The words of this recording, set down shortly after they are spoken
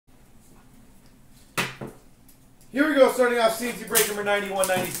Here we go, starting off CNC break number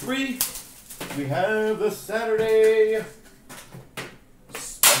 9193. We have the Saturday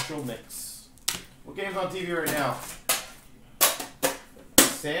special mix. What game's on TV right now?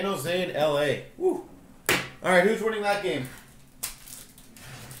 San Jose and LA. Woo. Alright, who's winning that game?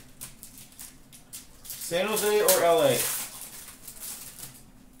 San Jose or LA?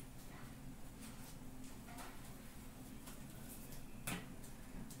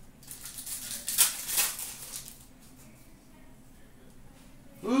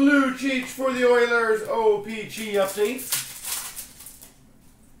 Lucic for the Oilers, OPG update.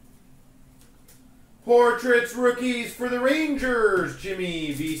 Portraits rookies for the Rangers,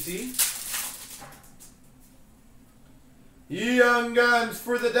 Jimmy VC. Young Guns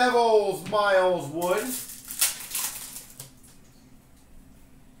for the Devils, Miles Wood.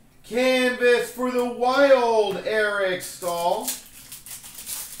 Canvas for the Wild, Eric Stahl.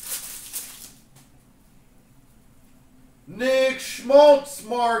 Nick Schmaltz,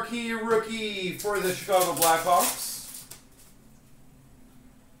 marquee rookie for the Chicago Blackhawks.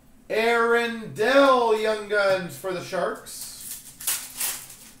 Aaron Dell, Young Guns for the Sharks.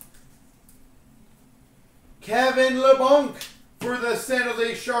 Kevin LeBlanc for the San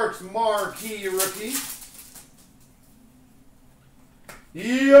Jose Sharks, marquee rookie.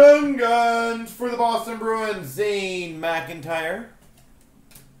 Young Guns for the Boston Bruins, Zane McIntyre.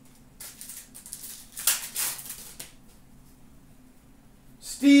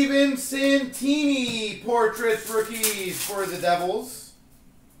 Steven Santini, portraits rookies for the Devils.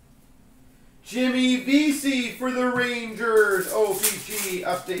 Jimmy VC for the Rangers, OPG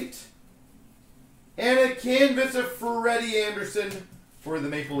update. And a canvas of Freddie Anderson for the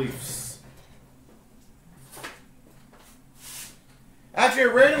Maple Leafs. Actually,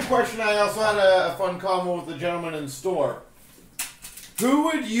 a random question. I also had a fun convo with the gentleman in store. Who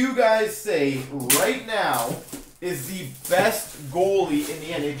would you guys say right now is the best goalie in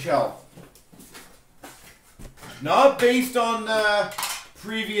the NHL? Not based on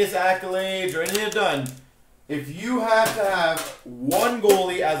previous accolades or anything they've done. If you had to have one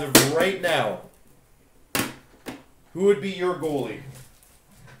goalie as of right now, who would be your goalie?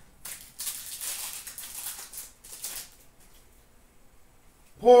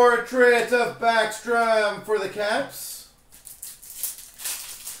 Portrait of Backstrom for the Caps.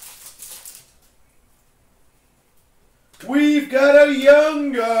 We've got a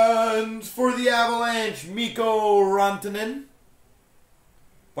Young Guns for the Avalanche, Mikko Rantanen.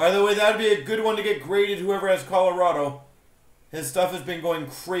 By the way, that would be a good one to get graded, whoever has Colorado. His stuff has been going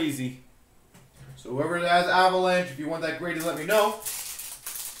crazy. So whoever has Avalanche, if you want that graded, let me know.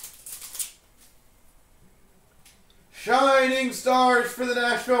 Shining Stars for the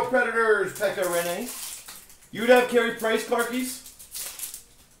Nashville Predators, Pekka Rinne. You'd have Carey Price, Clarkies?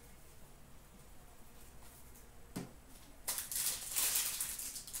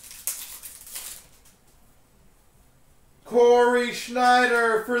 Corey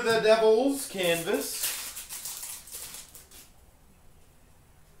Schneider for the Devils, canvas.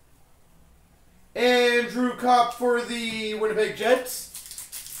 Andrew Kopp for the Winnipeg Jets.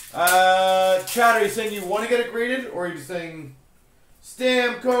 Chad, are you saying you want to get it graded, or are you just saying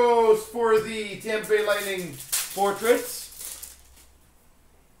Stamkos for the Tampa Bay Lightning portraits?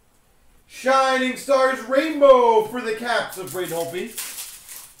 Shining Stars Rainbow for the Caps of Braden Holtby.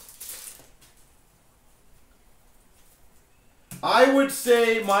 I would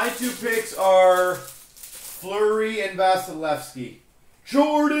say my two picks are Fleury and Vasilevsky.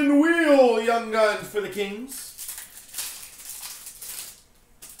 Jordan Wheel, Young Guns for the Kings.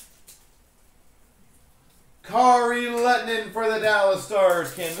 Kari Lettinen for the Dallas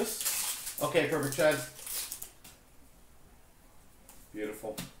Stars, canvas. Okay, perfect, Chad.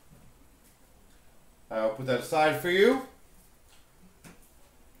 Beautiful. I'll put that aside for you.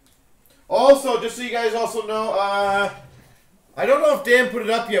 Also, just so you guys also know, I don't know if Dan put it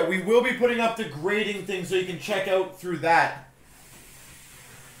up yet. We will be putting up the grading thing so you can check out through that.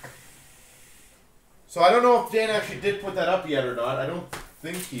 So I don't know if Dan actually did put that up yet or not. I don't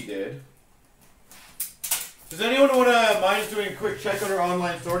think he did. Does anyone want to mind doing a quick check on our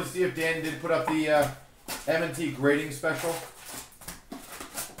online store to see if Dan did put up the M&T grading special?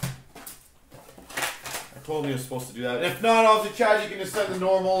 I told him he was supposed to do that. If not, obviously, Chad, you can just send the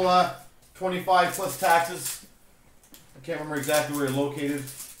normal 25 plus taxes. I can't remember exactly where you're located.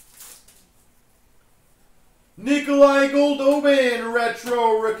 Nikolai Goldobin,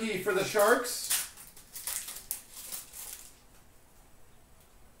 retro rookie for the Sharks.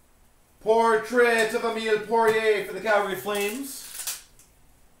 Portrait of Emile Poirier for the Calgary Flames.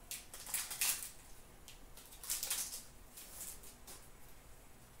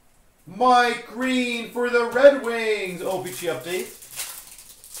 Mike Green for the Red Wings, OPG update.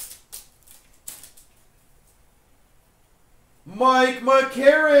 Mike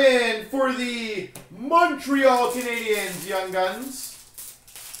McCarron for the Montreal Canadiens, Young Guns.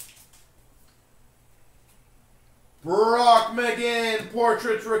 Brock McGinn,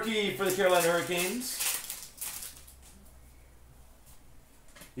 Portraits Rookie for the Carolina Hurricanes.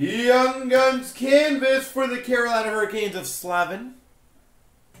 Young Guns Canvas for the Carolina Hurricanes of Slavin.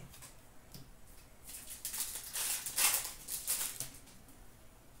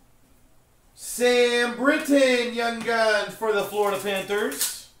 Sam Britton, Young Guns for the Florida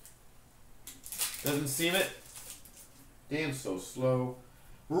Panthers. Doesn't seem it. Damn, so slow.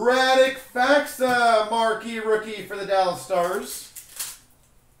 Radek Faksa, marquee rookie for the Dallas Stars.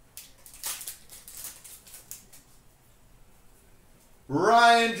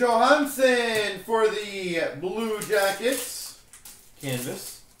 Ryan Johansson for the Blue Jackets. Canvas.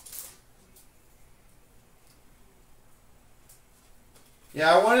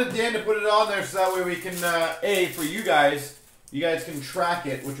 Yeah, I wanted Dan to put it on there so that way we can, for you guys can track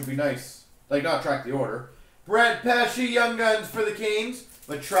it, which would be nice. Like, not track the order. Brett Pesce, Young Guns for the Canes,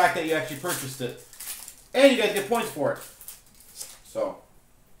 but track that you actually purchased it. And you guys get points for it. So.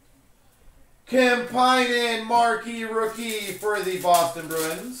 Kim Pinen, marquee rookie for the Boston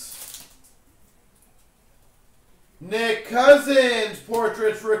Bruins. Nick Cousins,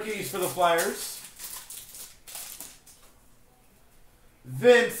 portraits rookies for the Flyers.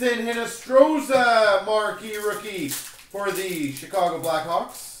 Vincent Hinostroza, marquee rookie for the Chicago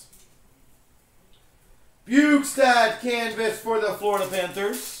Blackhawks. Bukestad canvas for the Florida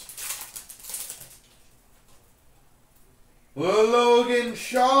Panthers. Logan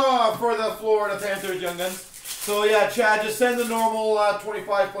Shaw for the Florida Panthers, Young Guns. So yeah, Chad, just send the normal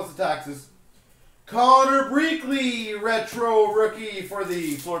 25 plus the taxes. Connor Breakley, retro rookie for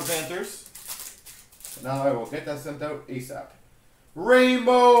the Florida Panthers. Now I will get that sent out ASAP.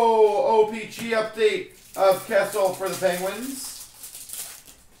 Rainbow OPG update of Kessel for the Penguins.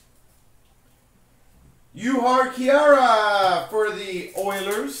 Yuhar Kiara for the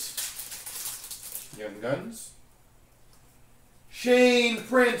Oilers. Young Guns. Shane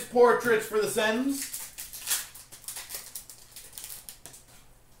Prince portraits for the Sens.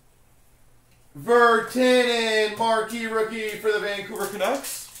 Vertanen marquee rookie for the Vancouver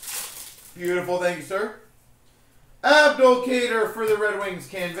Canucks. Beautiful, thank you, sir. Abdelkader for the Red Wings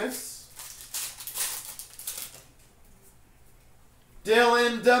canvas.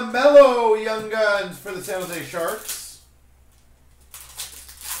 Dylan DeMello, Young Guns for the San Jose Sharks.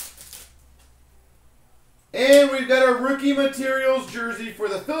 And we've got a rookie materials jersey for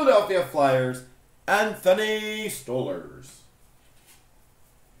the Philadelphia Flyers, Anthony Stolarz.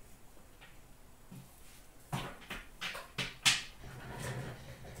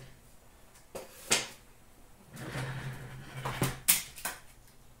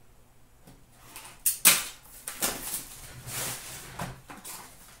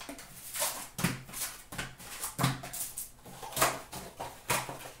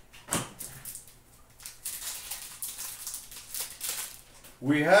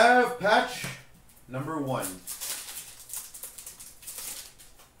 We have patch number 1.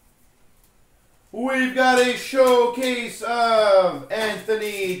 We've got a showcase of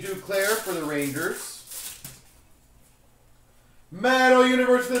Anthony Duclair for the Rangers. Metal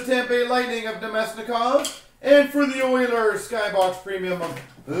Universe for the Tampa Bay Lightning of Nemesnikov. And for the Oilers, Skybox Premium of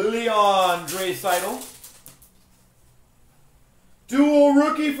Leon Draisaitl. Dual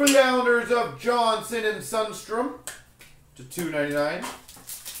rookie for the Islanders of Johnson and Sundstrom to $2.99.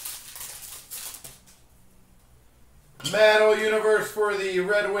 Metal Universe for the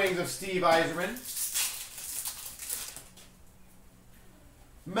Red Wings of Steve Yzerman.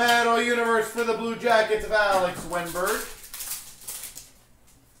 Metal Universe for the Blue Jackets of Alex Wenberg.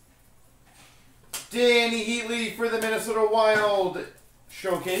 Danny Heatley for the Minnesota Wild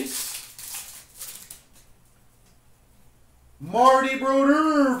Showcase. Marty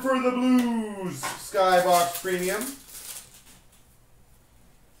Brodeur for the Blues Skybox Premium.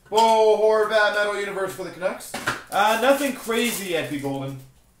 Bo Horvat Metal Universe for the Canucks. Nothing crazy yet, B. Golden.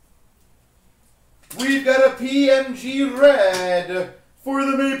 We've got a PMG Red for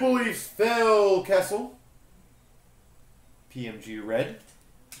the Maple Leafs, Phil Kessel. PMG Red.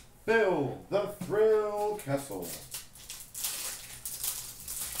 Phil the Thrill Kessel.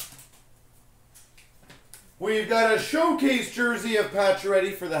 We've got a showcase jersey of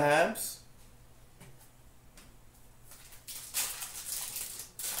Pacioretty for the Habs.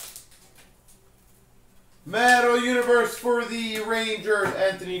 Metal Universe for the Rangers,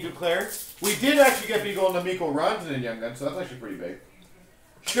 Anthony Duclair. We did actually get Beagle and Mikko Rantanen, Young Gun, so that's actually pretty big.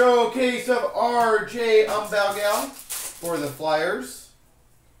 Showcase of R.J. Umbalgal for the Flyers.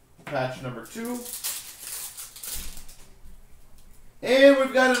 Patch number 2. And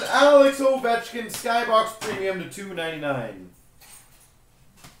we've got an Alex Ovechkin Skybox Premium to $2.99.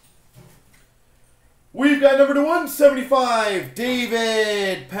 We've got number to 175,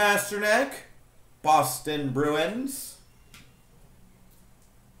 David Pastrnak, Boston Bruins.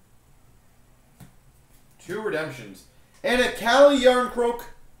 2 redemptions. And a Calle Yarncroke.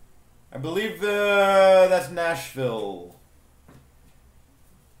 I believe that's Nashville.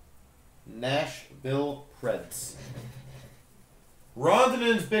 Nashville Preds.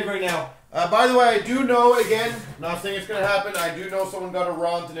 Rontanen's big right now. By the way, I do know, again, not saying it's going to happen, I do know someone got a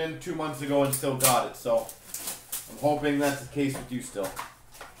Rontanen 2 months ago and still got it. So, I'm hoping that's the case with you still.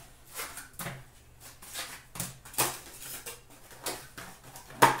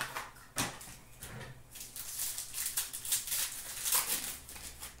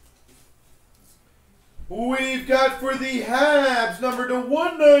 We've got for the Habs, number to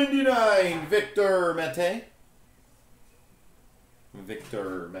 199, Victor Mete.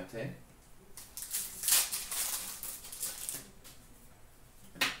 Victor Mete.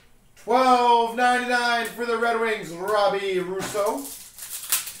 $12.99 for the Red Wings, Robbie Russo.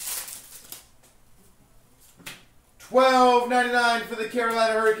 $12.99 for the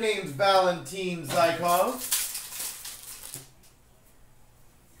Carolina Hurricanes, Valentin Zykov.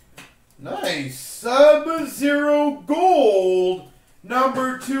 Nice. Sub-Zero Gold,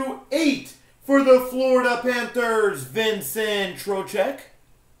 number 2/8 for the Florida Panthers, Vincent Trocheck.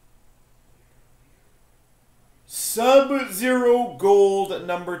 Sub-Zero Gold,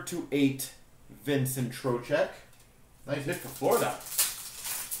 number 2/8, Vincent Trocheck. Nice hit for Florida.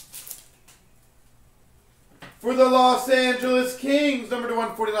 For the Los Angeles Kings, number to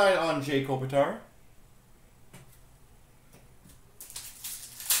 149, Anze Kopitar.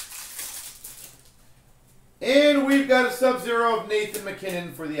 And we've got a Sub-Zero of Nathan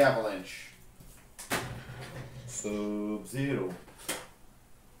McKinnon for the Avalanche. Sub-Zero.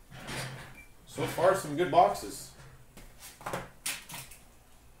 So far, some good boxes.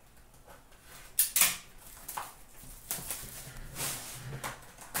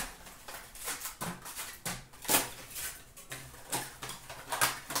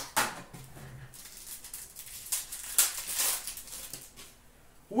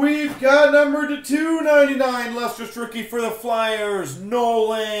 We've got number to 299, Lustrous Rookie for the Flyers,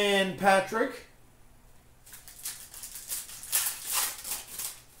 Nolan Patrick.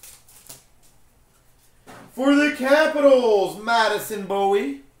 For the Capitals, Madison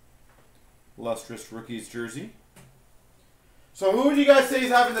Bowie. Lustrous Rookies jersey. So who would you guys say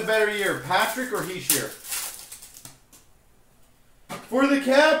is having the better year, Patrick or Hischier? For the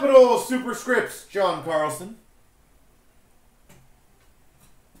Capitals, Superscripts, John Carlson.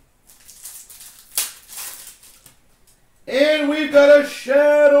 And we've got a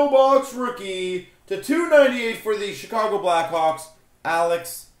Shadow Box Rookie to $2.98 for the Chicago Blackhawks,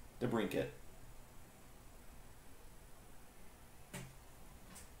 Alex DeBrincat.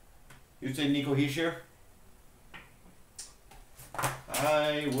 You'd say Nico Hischier?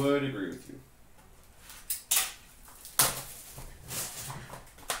 I would agree with you.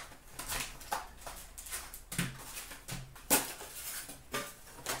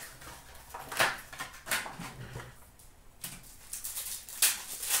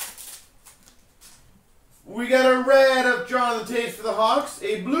 We got a red of Jonathan Toews for the Hawks,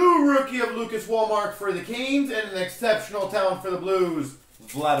 a blue rookie of Lucas Wallmark for the Canes, and an exceptional talent for the Blues,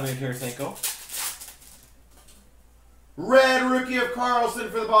 Vladimir Tarasenko. Red rookie of Carlson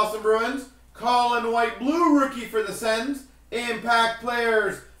for the Boston Bruins, Colin White blue rookie for the Sens, impact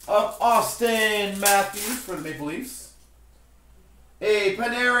players of Austin Matthews for the Maple Leafs. A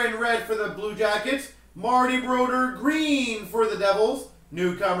Panarin red for the Blue Jackets, Marty Brodeur green for the Devils.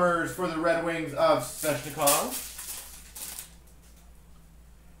 Newcomers for the Red Wings of Svechnikov.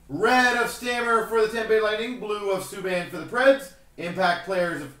 Red of Stammer for the Tampa Bay Lightning. Blue of Subban for the Preds. Impact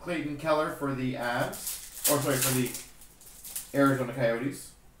players of Clayton Keller for the Avs. Or sorry, for the Arizona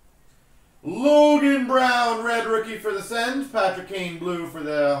Coyotes. Logan Brown, red rookie for the Sens. Patrick Kane, blue for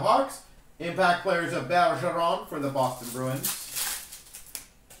the Hawks. Impact players of Bergeron for the Boston Bruins.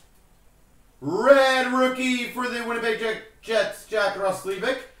 Red rookie for the Winnipeg Jets, Jack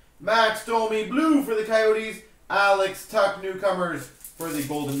Roslovic. Max Domi, blue for the Coyotes. Alex Tuck, newcomers for the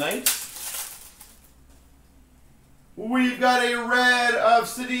Golden Knights. We've got a red of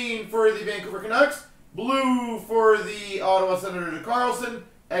Sedin for the Vancouver Canucks. Blue for the Ottawa Senators of Carlson.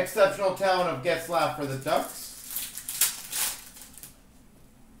 Exceptional talent of Getzlaf for the Ducks.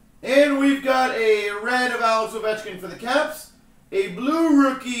 And we've got a red of Alex Ovechkin for the Caps. A blue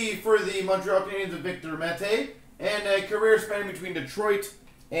rookie for the Montreal Canadiens of Victor Mete. And a career spanning between Detroit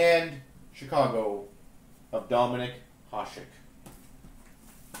and Chicago of Dominic Hasek.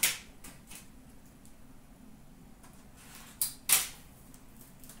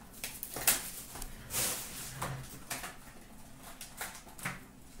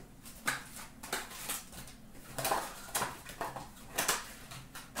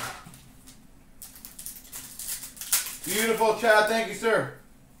 Beautiful, Chad. Thank you, sir.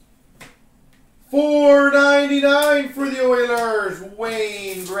 $4.99 for the Oilers,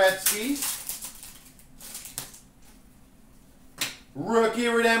 Wayne Gretzky. Rookie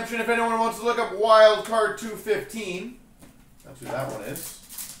redemption, if anyone wants to look up Wild Card 215. That's who that one is.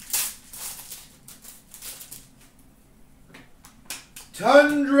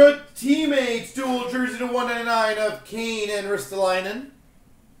 Tundra Teammates, dual jersey to 199 of Kane and Ristolainen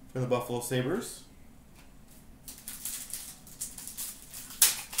for the Buffalo Sabres.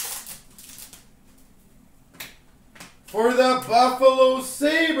 For the Buffalo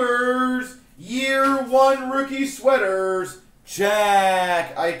Sabres, Year 1 rookie sweaters,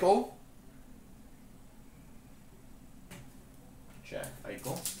 Jack Eichel. Jack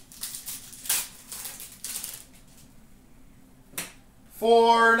Eichel.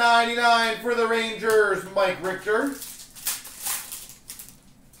 $4.99 for the Rangers, Mike Richter.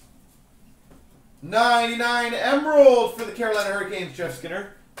 99 Emerald for the Carolina Hurricanes, Jeff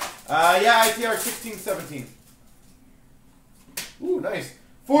Skinner. Yeah, ITR 16-17. Ooh, nice.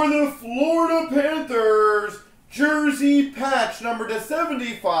 For the Florida Panthers, jersey patch number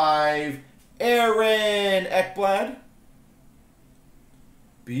 /75, Aaron Ekblad.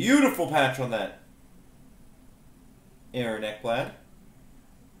 Beautiful patch on that. Aaron Ekblad.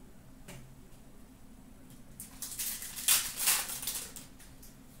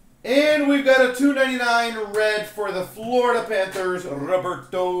 And we've got a $2.99 red for the Florida Panthers,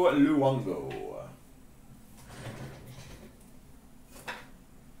 Roberto Luongo.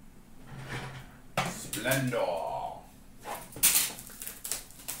 Splendor.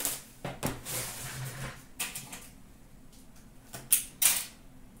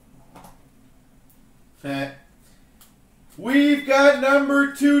 We've got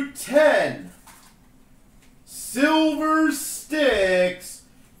number 210. Silver Sticks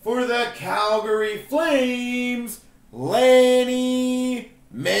for the Calgary Flames, Lanny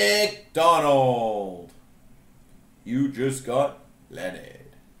McDonald. You just got Lenny.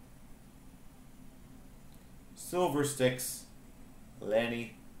 Silver Sticks,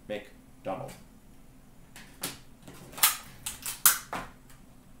 Lanny McDonald.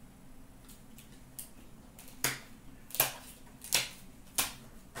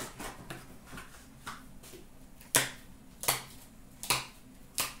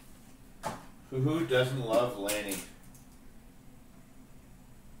 Who doesn't love Lanny?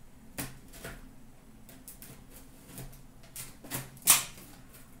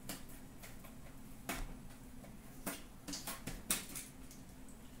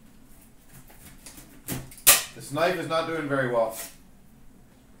 This knife is not doing very well.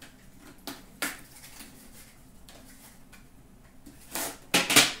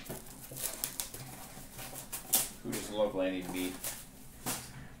 Who doesn't love Lanny meat?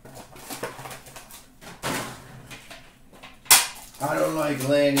 I don't like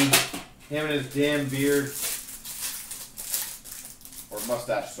Lanny. Him and his damn beard. Or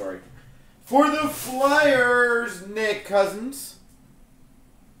mustache, sorry. For the Flyers, Nick Cousins.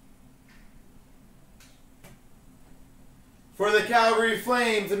 For the Calgary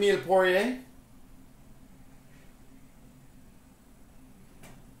Flames, Emile Poirier.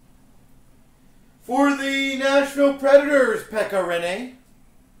 For the Nashville Predators, Pekka Rinne.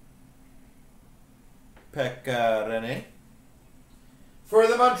 Pekka Rinne. For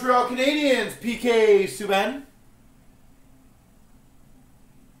the Montreal Canadiens, PK Subban.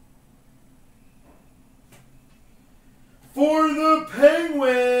 For the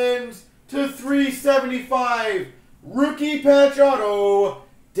Penguins, /375, rookie patch auto,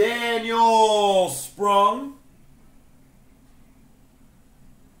 Daniel Sprong.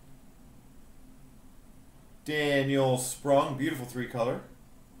 Daniel Sprong, beautiful 3-color.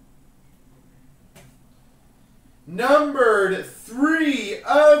 Numbered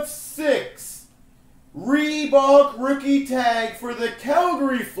 3/6. Reebok rookie tag for the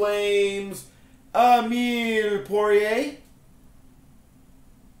Calgary Flames, Emile Poirier.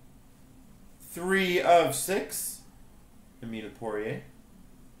 3/6. Emile Poirier.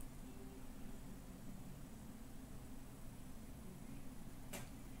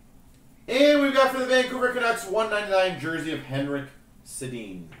 And we've got for the Vancouver Canucks, /199 jersey of Henrik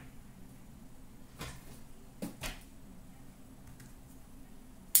Sedin.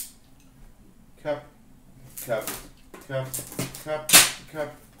 cup, cup, cup, cup, cup,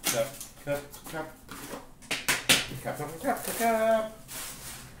 cup, cup, cup, cup, cup, cup, cup.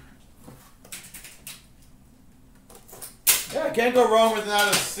 Yeah, can't go wrong with an out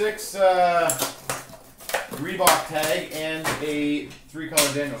of 6 Reebok tag and a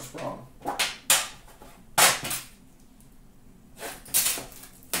 3-color Daniel Sprung.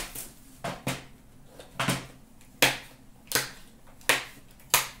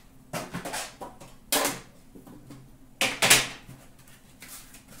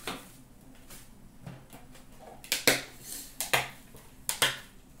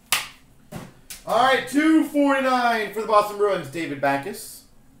 All right, $2.49 for the Boston Bruins, David Backes.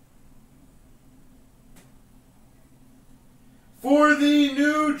 For the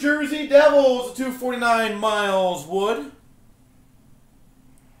New Jersey Devils, $2.49, Miles Wood.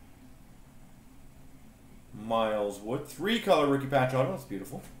 Miles Wood, 3-color rookie patch auto. That's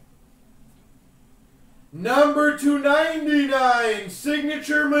beautiful. Number 299,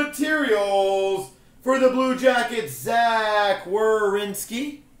 signature materials for the Blue Jackets, Zach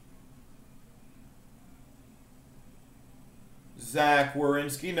Werenski. Zach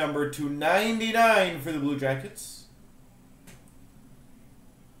Werenski, number 299 for the Blue Jackets.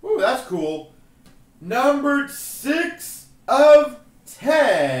 Ooh, that's cool. Numbered 6 of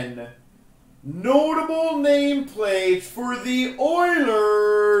 10. Notable nameplates for the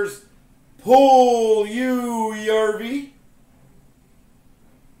Oilers, Paul Yarvi.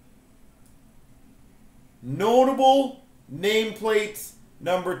 Notable nameplates,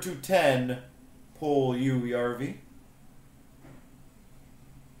 number 210, Paul Yarvi.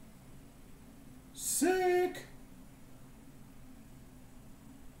 Sick.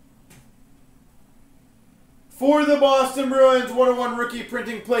 For the Boston Bruins, 101 rookie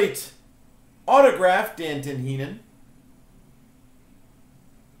printing plate. Autograph, Danton Heenan.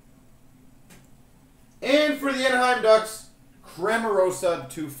 And for the Anaheim Ducks,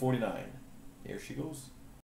 Cremarosa, $2.49. Here she goes.